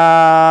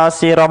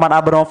si Roman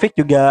Abramovich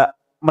juga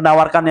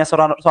menawarkannya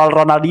soal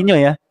Ronaldinho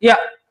ya. Iya.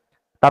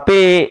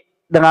 Tapi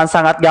dengan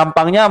sangat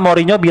gampangnya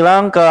Mourinho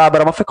bilang ke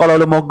Abramovich, kalau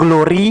lu mau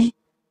glory,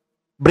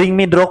 bring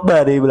me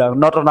Drogba, dia bilang,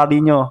 not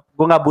Ronaldinho.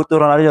 Gue nggak butuh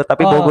Ronaldinho,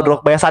 tapi bawa gue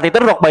Drogba. Saat itu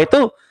Drogba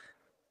itu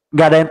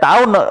nggak ada yang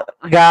tahu,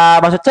 nggak,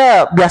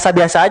 maksudnya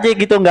biasa-biasa aja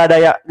gitu,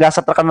 nggak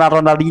seterkenal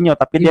Ronaldinho,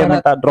 tapi dia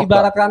minta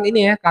Drogba. Ibaratkan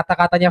ini ya,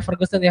 kata-katanya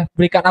Ferguson ya,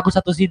 berikan aku 1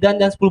 Zidane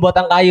dan 10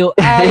 batang kayu.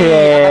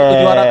 Akan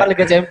kujuarakan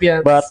Liga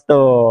Champions.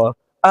 Betul.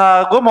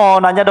 Gue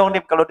mau nanya dong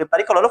Dim,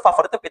 kalau lu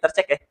favoritnya Peter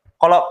Cech ya?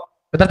 Kalau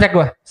Peter Cech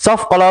gue.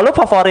 Sof, kalau lu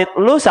favorit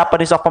lu siapa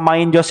nih Sof,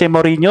 pemain Jose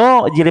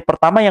Mourinho jilid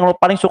pertama yang lu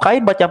paling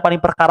sukain, baca yang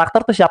paling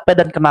berkarakter tuh siapa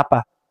dan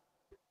kenapa?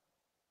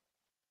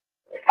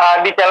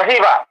 Di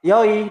Chelsea Pak.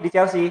 Yoi, di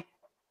Chelsea.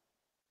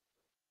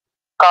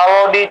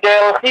 Kalau di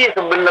Chelsea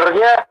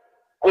sebenarnya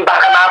entah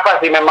kenapa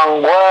sih,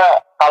 memang gue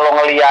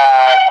kalau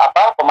ngelihat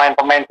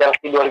pemain-pemain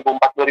Chelsea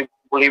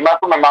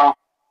 2004-2005 tuh memang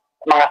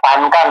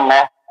mengesankan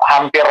ya.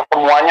 Hampir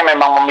semuanya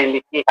memang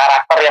memiliki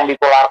karakter yang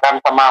ditularkan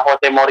sama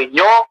Jose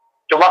Mourinho.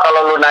 Cuma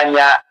kalau lu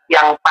nanya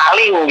yang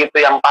paling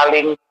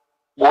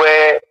gue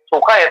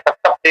suka ya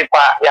tetap sih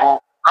Pak, yang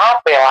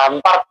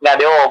Lampard, nggak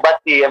ada obat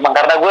sih emang,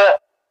 karena gue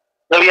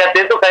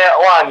ngelihatnya itu kayak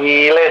wah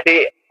gile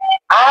sih,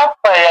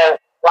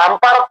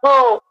 Lampard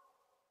tuh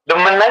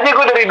demen aja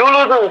gue dari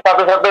dulu tuh,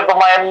 satu-satunya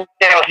pemain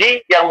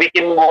Chelsea yang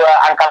bikin gue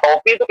angkat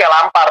topi itu kayak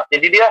Lampard.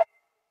 Jadi dia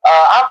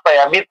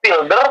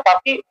midfielder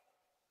tapi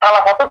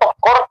salah satu top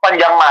skor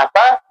sepanjang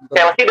masa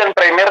Chelsea dan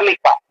Premier League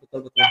Pak.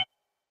 Betul.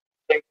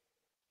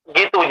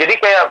 Gitu, jadi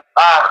kayak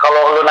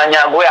kalau lu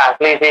nanya gue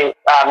asli sih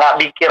nggak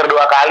pikir 2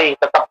 kali,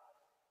 tetap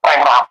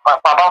Frank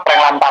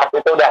Lampard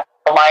itu udah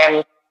pemain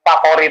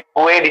favorit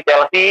gue di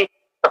Chelsea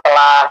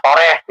setelah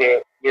Torres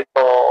sih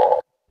gitu.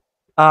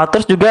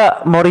 Terus juga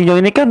Mourinho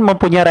ini kan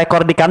mempunyai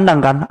rekor di kandang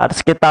kan, ada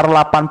sekitar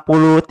 83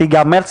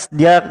 match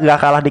dia nggak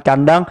kalah di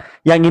kandang.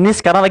 Yang ini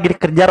sekarang lagi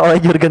dikejar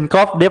oleh Jurgen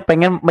Klopp, dia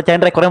pengen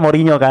mecahin rekornya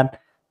Mourinho kan.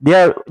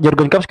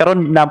 Jurgen Klopp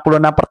sekarang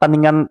 66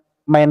 pertandingan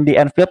main di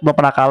Anfield belum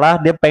pernah kalah,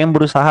 dia pengen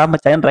berusaha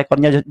mecahin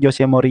rekornya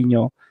Jose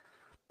Mourinho.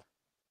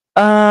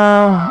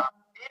 Ntar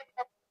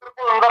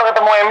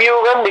ketemu MU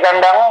kan di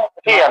kandang,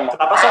 kesian.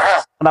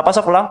 Kenapa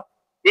Sof pulang?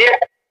 Iya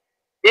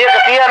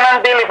kesian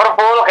nanti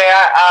Liverpool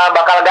kayak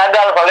bakal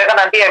gagal, soalnya kan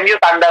nanti MU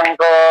tandang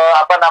ke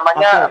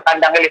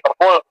kandangnya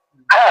Liverpool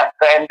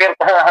ke Anfield.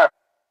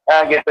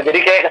 Gitu, jadi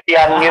kayak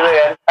kesian gitu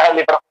ya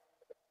Liverpool.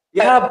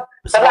 Ya,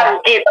 tenang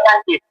Ki.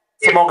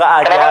 Semoga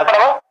aja.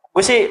 Kenapa?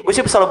 Gue sih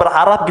selalu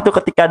berharap gitu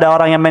ketika ada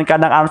orang yang main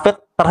kandang Anfield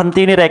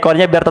terhenti nih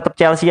rekornya, biar tetap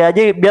Chelsea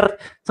aja,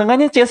 biar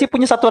seenggaknya Chelsea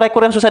punya satu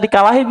rekor yang susah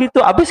dikalahin gitu.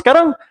 Abis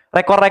sekarang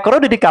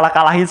rekor-rekornya udah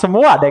dikalahin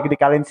semua, ada yang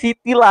dikalahin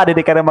City lah, ada yang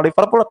dikalahin sama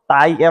Liverpool,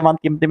 tai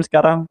emang tim-tim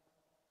sekarang.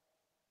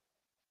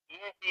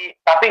 Iya sih,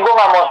 tapi gue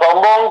nggak mau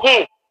sombong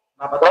Ki.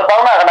 Lo tau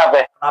nggak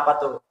kenapa? Kenapa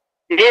tuh?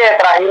 Iya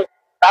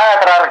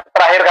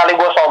terakhir kali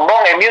gue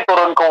sombong, MU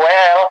turun ke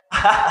WL.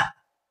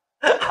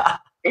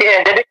 Iya,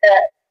 jadi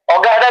kayak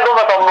Oga gue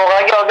mau sombong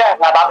lagi,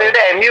 nggak Tapi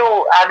udah MU,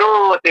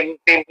 aduh tim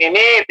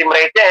ini tim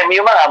receh MU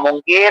mah nggak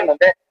mungkin.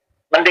 Udah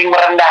mending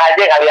merendah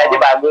aja kali aja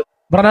bagus.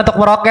 Merendah untuk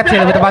meroket sih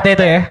lebih tepatnya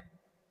itu ya.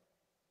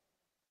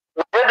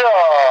 Udah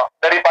dong,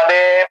 daripada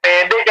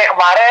PD kayak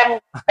kemarin,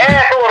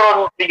 turun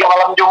 3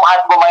 malam Jumat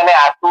gue mainnya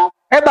atuh.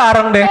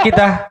 Bareng deh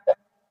kita.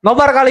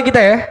 Nobar kali kita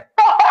ya.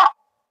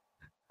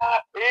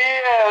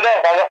 Iya, udah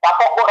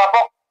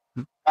kapok.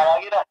 Nah,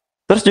 lagi dah.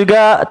 Terus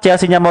juga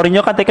Chelsea-nya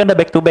Mourinho kan udah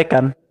back to back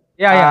kan.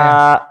 Iya.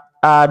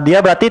 Dia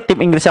berarti tim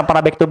Inggris yang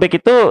pernah back to back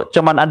itu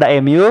cuman ada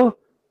MU,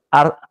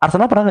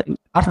 Arsenal pernah nggak?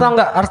 Arsenal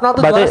enggak. Arsenal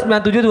tuh Berarti-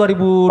 97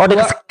 2002. Oh,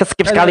 dia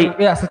skip sekali.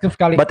 Iya, skip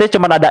sekali. Berarti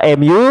cuman ada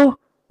MU,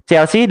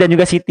 Chelsea dan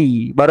juga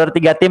City. Baru ada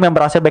 3 tim yang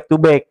berhasil back to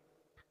back.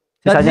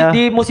 Dan Sisanya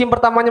di musim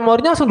pertamanya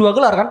Mourinho langsung 2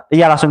 gelar kan?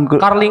 iya langsung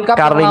Carling Cup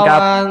Carling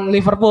Cup. lawan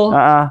Liverpool.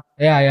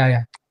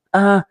 Iya.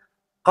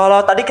 Kalau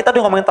tadi kita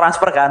udah ngomongin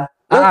transfer kan.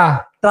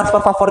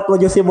 Transfer favorit lo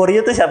Jose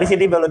Mourinho tuh siapa sih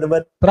di Ballon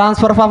d'Or?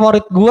 Transfer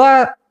favorit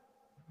gua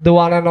the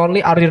one and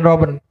only Arjen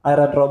Robben.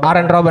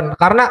 Arjen Robben.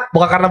 Karena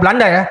bukan karena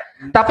Belanda ya.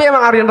 Tapi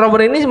emang Arjen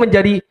Robben ini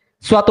menjadi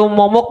suatu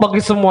momok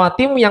bagi semua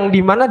tim yang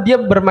dimana dia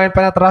bermain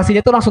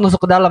penetrasinya itu langsung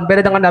masuk ke dalam.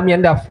 Beda dengan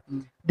Damian Duff.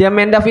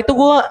 Damian Duff itu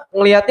gua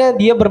ngelihatnya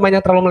dia bermainnya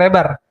terlalu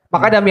melebar.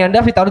 Maka Damian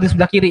Duff ditaruh di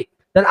sebelah kiri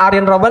dan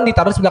Arjen Robben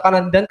ditaruh di sebelah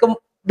kanan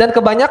dan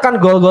kebanyakan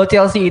gol-gol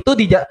Chelsea itu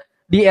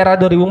di era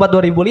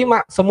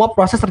 2004-2005 semua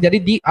proses terjadi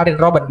di Arjen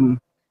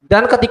Robben.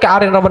 Dan ketika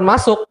Arjen Robben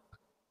masuk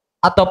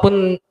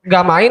ataupun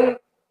gak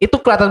main itu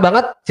kelihatan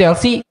banget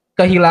Chelsea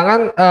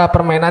kehilangan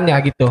permainannya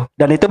gitu.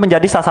 Dan itu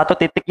menjadi salah satu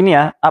titik ini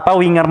ya,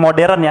 winger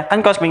modern ya.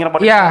 Kan kalau winger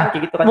modern Iya.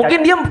 kayak gitu kan. Mungkin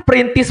dia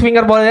perintis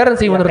winger modern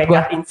sih menurut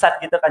gua.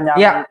 Inside gitu kan,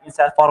 Iya.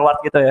 inside forward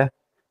gitu ya.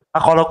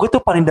 Nah, kalau gue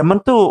tuh paling demen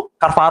tuh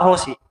Carvalho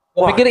sih.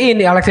 Gue pikir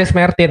ini Alexis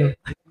Mertin.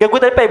 Ya gue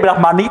tadi pengen bilang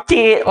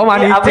Manici. Oh,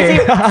 Manici. Apa sih?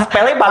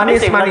 Spellnya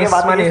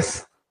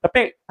Manis.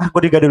 Tapi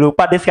gue juga udah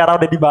lupa dia sekarang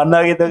udah di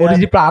mana gitu kan. Udah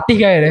jadi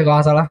pelatih kayaknya deh kalau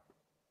nggak salah.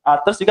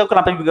 Terus juga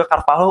kenapa juga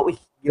Carvalho,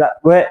 gila.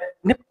 Gue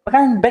ini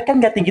kan back kan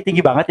gak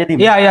tinggi-tinggi banget ya,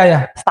 Dim.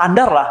 Iya.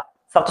 Standar lah.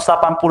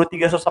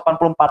 183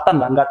 184-an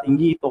lah, nggak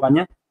tinggi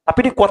hitungannya. Tapi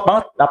dia kuat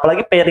banget,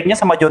 apalagi pairingnya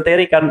sama John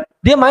Terry kan.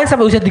 Dia main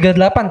sampai usia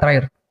 38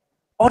 terakhir.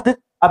 Oh, dia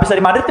abis dari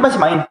Madrid dia masih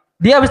main.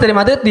 Dia habis dari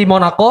Madrid di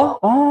Monaco.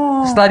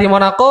 Oh. Setelah di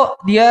Monaco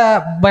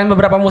dia main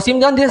beberapa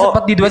musim kan dia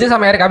sempat diduetin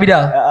sama Eric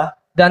Abidal.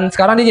 Dan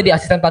sekarang dia jadi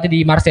asisten pelatih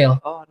di Marseille.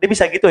 Oh, dia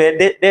bisa gitu ya.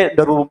 Dia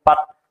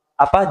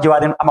 2004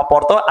 juara sama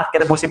Porto,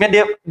 akhir musimnya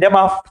dia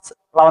mau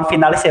lawan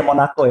finalis ya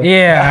Monaco ya.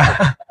 Iya.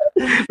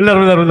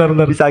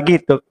 benar. Bisa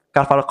gitu.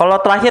 Carvalho. Kalau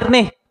terakhir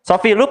nih,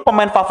 Sofi, lu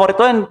pemain favorit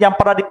lu yang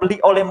pernah dibeli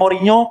oleh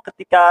Mourinho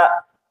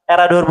ketika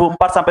era 2004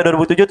 sampai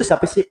 2007 itu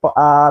siapa sih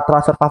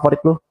transfer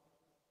favorit lu?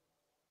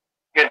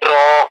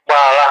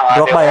 Drogba lah,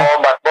 Drogba ya?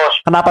 obat bos.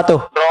 Kenapa tuh?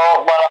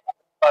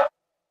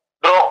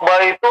 Drogba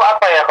itu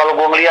apa ya kalau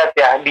gue ngeliat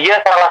ya, dia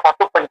salah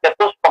satu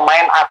pencetus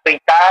pemain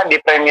Afrika di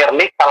Premier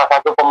League, salah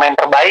satu pemain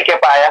terbaik ya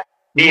Pak ya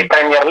di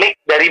Premier League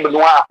dari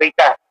benua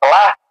Afrika.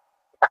 Setelah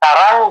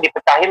sekarang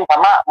dipecahin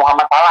sama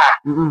Muhammad Salah,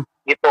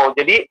 gitu.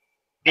 Jadi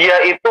dia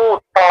itu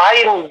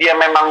selain dia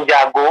memang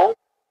jago,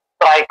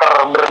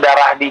 striker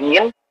berdarah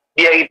dingin,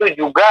 dia itu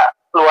juga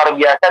luar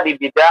biasa di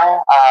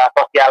bidang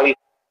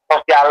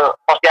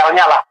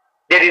sosialnya lah.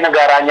 Dia di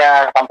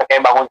negaranya sampai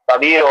kayak bangun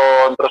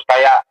stadion, terus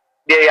kayak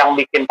dia yang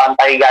bikin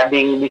Pantai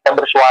Gading bisa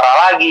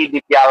bersuara lagi di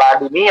Piala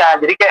Dunia.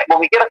 Jadi kayak gue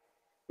mikir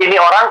ini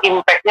orang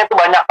impact-nya tuh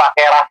banyak Pak,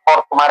 kayak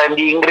Rashford kemarin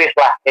di Inggris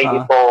lah kayak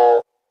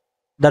gitu.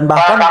 Dan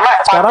bahkan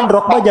sekarang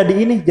Drogba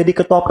jadi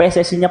ketua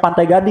PSSI-nya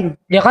Pantai Gading.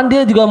 Ya kan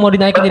dia juga mau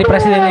dinaikin jadi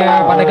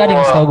presidennya Pantai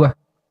Gading setahu gue.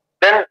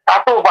 Dan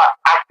satu Pak,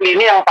 asli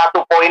ini yang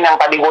satu poin yang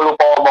tadi gue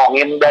lupa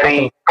omongin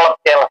dari klub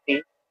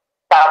Chelsea.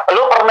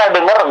 Lu pernah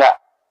denger nggak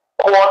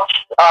quotes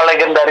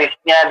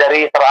legendarisnya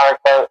dari Sir Alex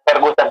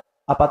Ferguson?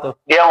 Apa tuh?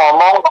 Dia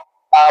ngomong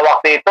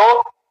waktu itu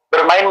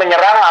bermain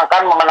menyerang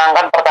akan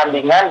memenangkan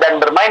pertandingan dan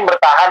bermain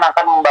bertahan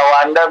akan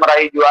membawa Anda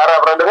meraih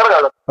juara. Pernah dengar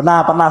nggak lu?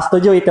 Pernah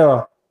setuju itu.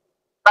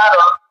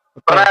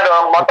 Pernah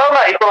dong. Mau tau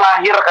nggak itu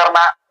lahir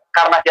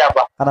karena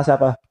siapa? Karena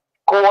siapa?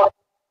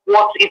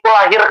 Quotes itu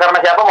lahir karena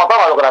siapa? Mau tau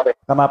nggak lu kenapa?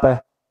 Kenapa?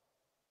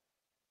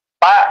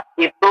 Pak,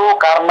 itu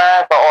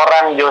karena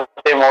seorang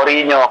Jose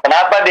Mourinho.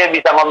 Kenapa dia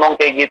bisa ngomong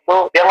kayak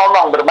gitu? Dia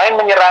ngomong bermain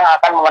menyerang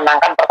akan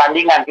memenangkan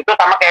pertandingan. Itu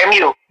sama kayak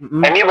MU.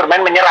 MU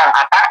bermain menyerang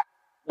akan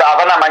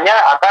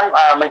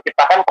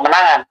menciptakan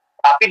kemenangan.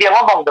 Tapi dia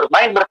ngomong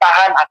bermain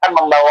bertahan akan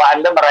membawa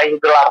Anda meraih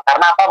gelar.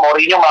 Karena apa?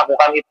 Mourinho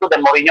melakukan itu dan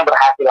Mourinho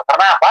berhasil.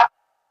 Karena apa?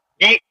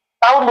 Di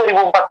tahun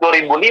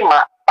 2004-2005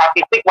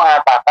 statistik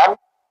mengatakan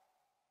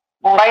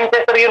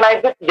Manchester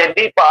United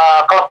jadi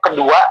klub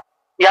kedua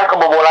yang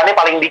kebobolannya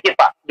paling dikit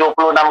Pak,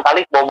 26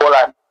 kali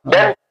kebobolan.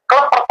 Dan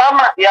klub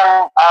pertama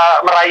yang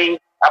meraih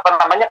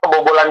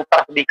kebobolan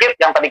tersedikit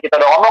yang tadi kita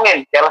udah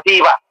ngomongin, Chelsea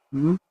Pak.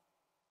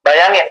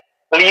 Bayangin,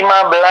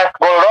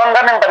 15 gol doang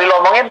kan yang tadi lo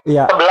ngomongin,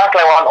 11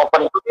 lewat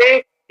open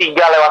play, 3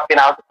 lewat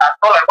penalti,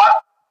 1 lewat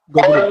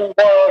gol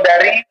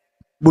dari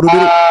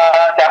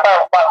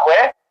siapa Pak gue.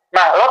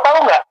 Nah, lo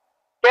tahu nggak?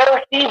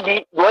 Chelsea di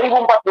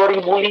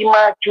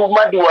 2004-2005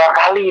 cuma 2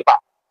 kali Pak.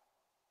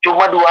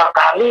 Cuma 2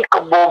 kali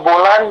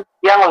kebobolan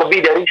yang lebih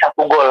dari 1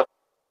 gol.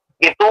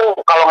 itu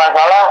kalau nggak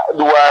salah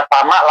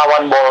 2-2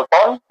 lawan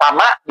Bolton,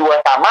 sama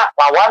 2-2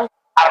 lawan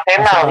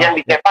Arsenal yang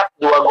dicetak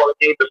 2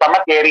 golnya itu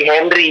sama Thierry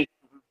Henry.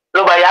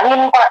 Lo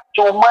bayangin Pak,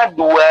 cuma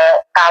 2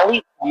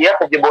 kali dia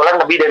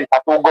kejebolan lebih dari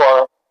 1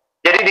 gol.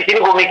 Jadi di sini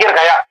gue mikir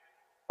kayak,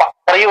 Pak,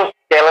 serius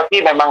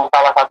Chelsea memang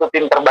salah satu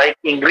tim terbaik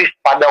Inggris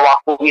pada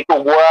waktu itu.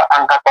 Gue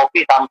angkat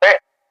topi sampai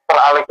Sir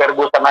Alex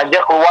Ferguson aja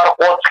keluar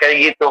quotes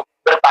kayak gitu.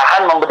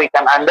 Bertahan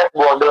memberikan Anda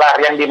sebuah gelar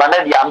yang dimana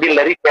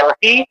diambil dari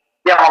Chelsea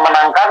yang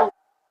memenangkan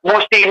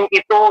musim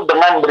itu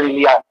dengan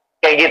brilian.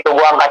 Kayak gitu,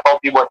 gue angkat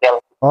topi buat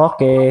Chelsea.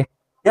 Oke.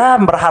 Ya,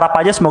 berharap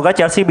aja semoga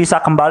Chelsea bisa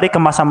kembali ke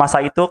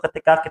masa-masa itu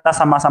ketika kita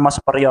sama-sama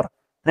superior.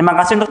 Terima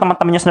kasih untuk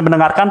teman-teman yang sudah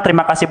mendengarkan.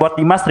 Terima kasih buat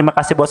Dimas, terima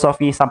kasih buat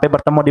Sofi. Sampai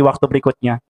bertemu di waktu berikutnya.